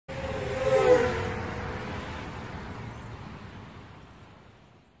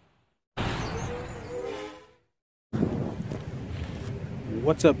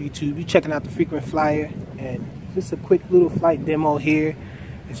What's up, YouTube? You checking out the Frequent Flyer, and just a quick little flight demo here.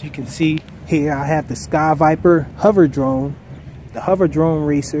 As you can see here, I have the Sky Viper Hoverdrone, the Hoverdrone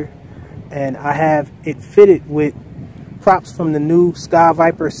racer, and I have it fitted with props from the new Sky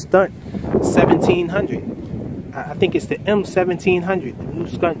Viper Stunt 1700. I think it's the M1700, the new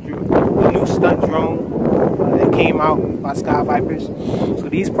stunt drone that came out by Sky Vipers. So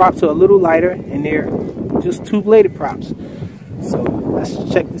these props are a little lighter, and they're just two-bladed props. So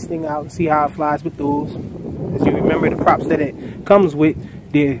let's check this thing out and see how it flies with those. As you remember, the props that it comes with,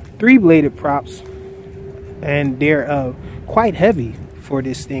 they're three-bladed props, and they're quite heavy for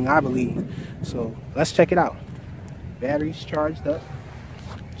this thing, I believe. So let's check it out. Batteries charged up,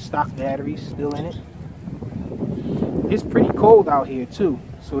 stock batteries still in it. It's pretty cold out here too,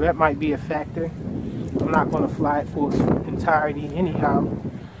 so that might be a factor. I'm not going to fly it for its entirety anyhow.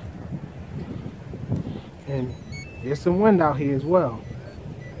 And there's some wind out here as well.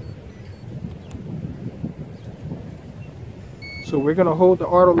 So we're going to hold the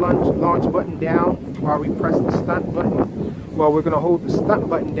auto launch button down while we press the stunt button. Well, we're going to hold the stunt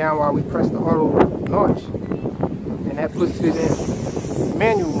button down while we press the auto launch. And that puts it in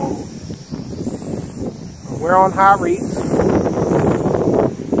manual mode. We're on high rates. A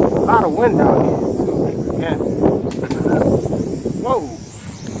lot of wind out here too. Again. Whoa.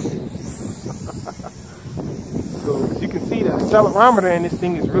 So as you can see, the accelerometer in this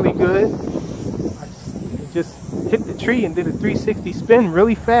thing is really good. I just hit the tree and did a 360 spin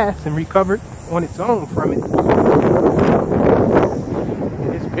really fast and recovered on its own from it.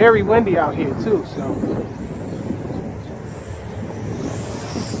 And it's very windy out here too, so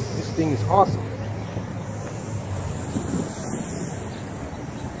this thing is awesome.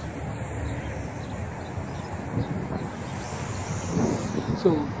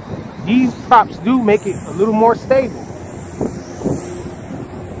 So these props do make it a little more stable.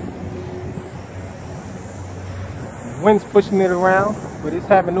 The wind's pushing it around, but it's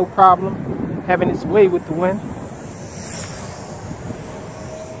having no problem having its way with the wind.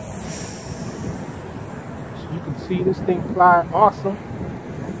 So you can see this thing fly awesome.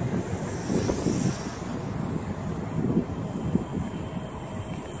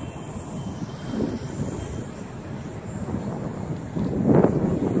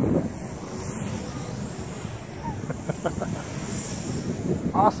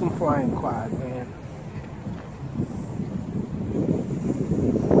 Awesome flying quad, man.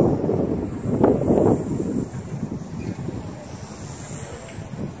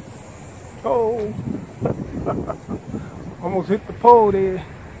 Oh, almost hit the pole there.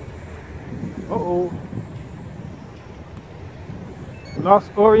 Uh-oh.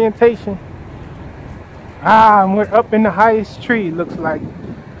 Lost orientation. Ah, and we're up in the highest tree, looks like.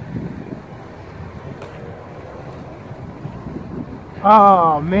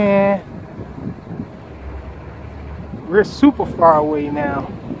 Oh man, we're super far away now.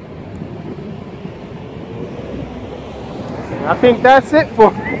 And I think that's it for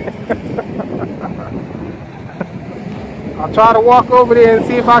me. I'll try to walk over there and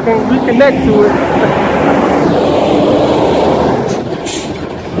see if I can reconnect to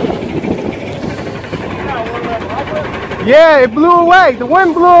it. Yeah, it blew away. The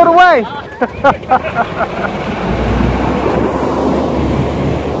wind blew it away.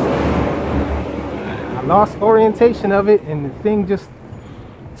 Lost orientation of it, and the thing just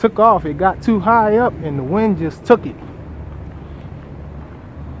took off. It got too high up and the wind just took it.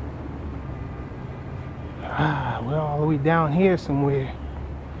 We're all the way down here somewhere.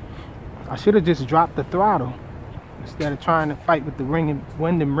 I should have just dropped the throttle instead of trying to fight with the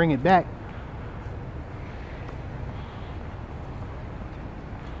wind and bring it back.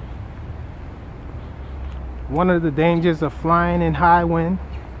 One of the dangers of flying in high wind,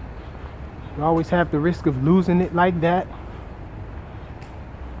 you always have the risk of losing it like that.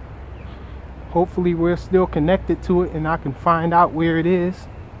 Hopefully we're still connected to it and I can find out where it is.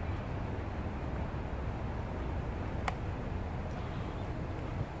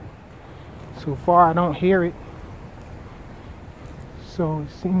 So far I don't hear it. So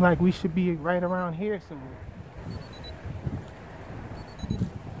it seems like we should be right around here somewhere.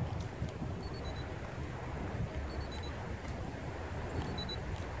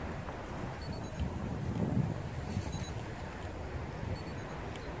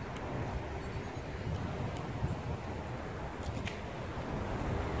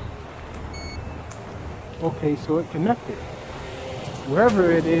 Okay, so it connected.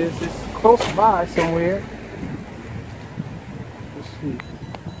 Wherever it is, it's close by somewhere. Let's see.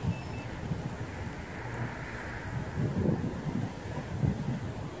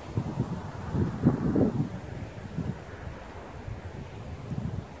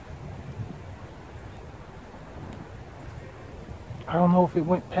 don't know if it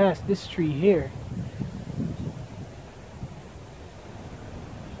went past this tree here.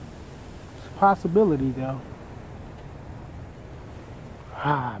 It's a possibility though.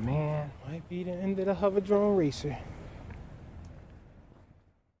 Ah man, might be the end of the Hoverdrone racer.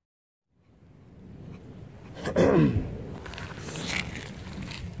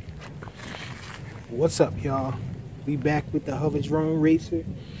 What's up, y'all? We back with the Hoverdrone racer.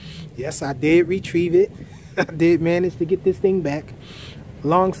 Yes, I did retrieve it. I did manage to get this thing back.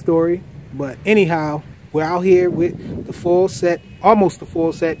 Long story, but anyhow, we're out here with the full set, almost the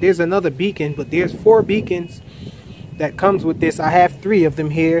full set. There's another beacon, but there's 4 beacons that comes with this. I have 3 of them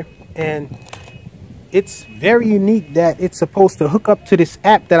here, and it's very unique that it's supposed to hook up to this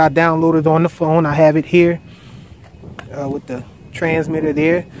app that I downloaded on the phone. I have it here with the transmitter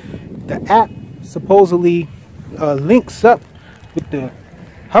there. The app supposedly links up with the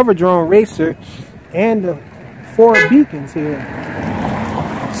Hoverdrone racer and the 4 beacons here.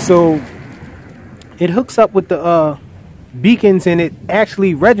 So it hooks up with the beacons, and it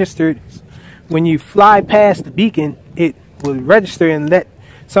actually registers when you fly past the beacon. It will register and let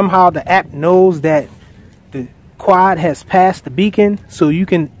somehow the app knows that the quad has passed the beacon, so you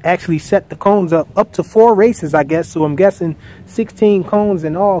can actually set the cones up to 4 races, I guess. So I'm guessing 16 cones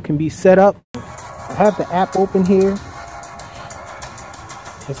in all can be set up. I have the app open here.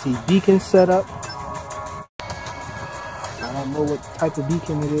 Let's see, beacon set up. I don't know what type of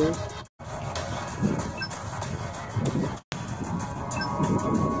beacon it is.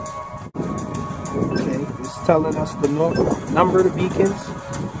 Okay, it's telling us the number of the beacons.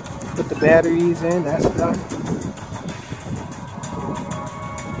 Put the batteries in, that's done.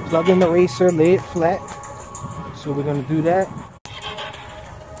 Plug in the racer, lay it flat. So we're gonna do that.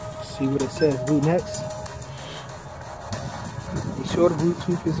 See what it says, do next. Make sure the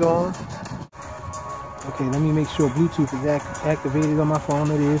Bluetooth is on. Okay, let me make sure Bluetooth is activated on my phone.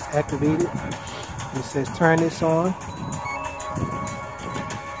 It is activated. It says turn this on.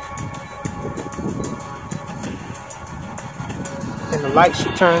 And the light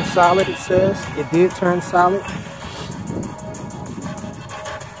should turn solid, it says. It did turn solid.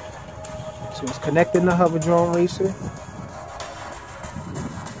 So it's connecting the Hoverdrone racer.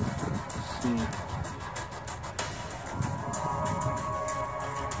 Let's see.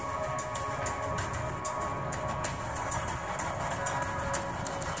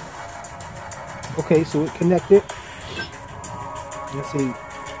 Okay, so it connected. Let's see.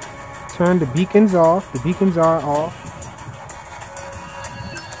 Turn the beacons off. The beacons are off.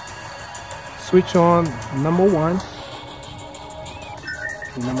 Switch on number 1.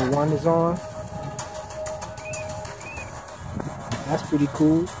 Okay, number 1 is on. That's pretty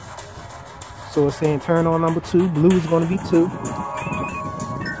cool. So it's saying turn on number 2. Blue is going to be 2.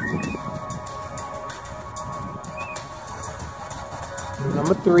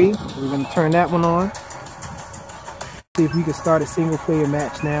 Number 3, we're going to turn that one on. See if we can start a single player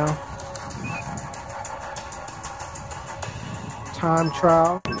match now. Time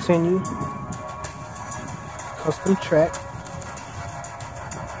trial, continue. Custom track.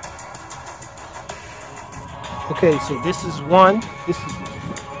 Okay, so this is 1. This is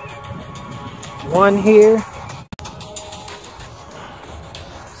 1 here.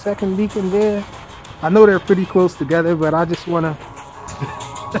 Second beacon there. I know they're pretty close together, but I just want to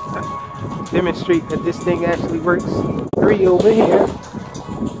demonstrate that this thing actually works. 3 over here.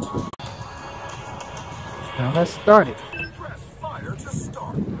 Now let's start it. Press fire to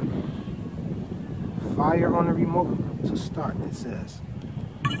start. Fire on the remote to start, it says.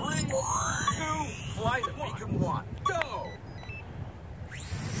 3, 2, flight of beacon 1, go!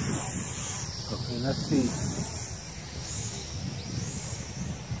 Okay, let's see.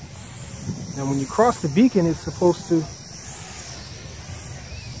 Now when you cross the beacon, it's supposed to...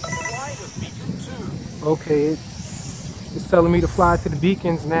 Flight of beacon 2. Okay, it's telling me to fly to the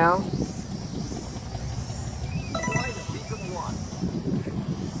beacons now. Flight of beacon 1.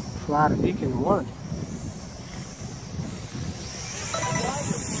 Fly to beacon 1.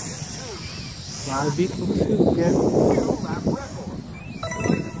 Fly to beacon 2 again. New lap record.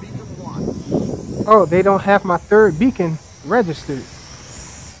 Flight of beacon 1. Oh, they don't have my 3rd beacon registered.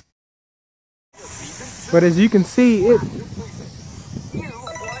 But as you can see, it... New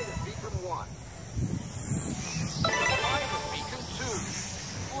flight of beacon 1. Flight of beacon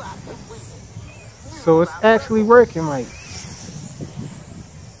 2. Lap completed. So it's actually working right.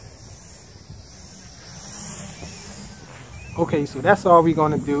 Okay, so that's all we're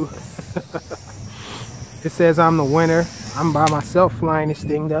gonna do. It says I'm the winner. I'm by myself flying this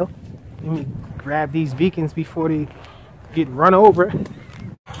thing though. Let me grab these beacons before they get run over.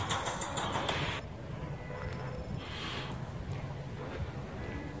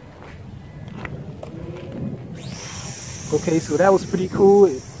 Okay, so that was pretty cool.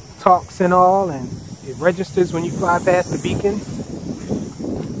 It talks and all, and it registers when you fly past the beacon. So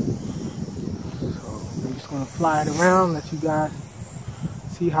I'm just gonna fly it around, let you guys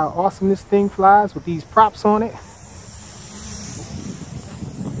see how awesome this thing flies with these props on it.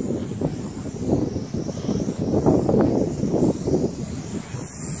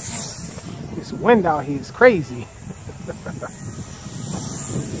 This wind out here is crazy.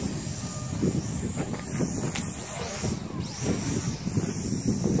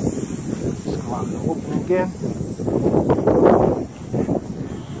 Just go out in the open again.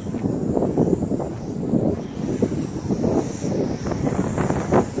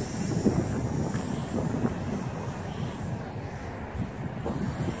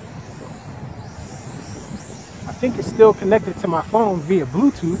 I think it's still connected to my phone via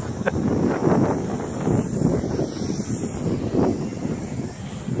Bluetooth.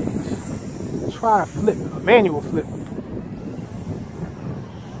 Try a flip, a manual flip.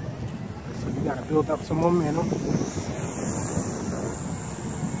 So you gotta build up some momentum.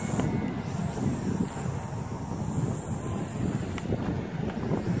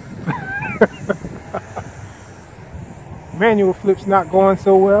 Manual flip's not going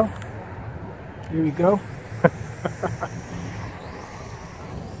so well. Here we go.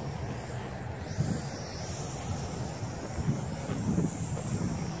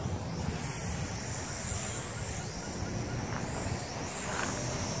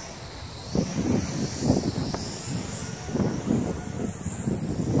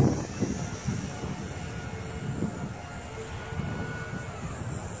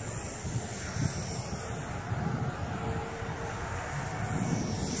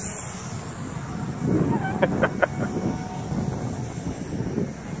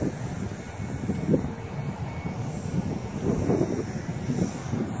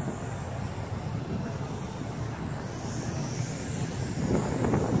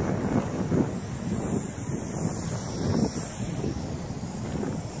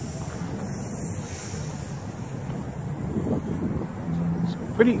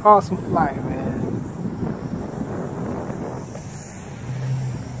 Pretty awesome flyer, man.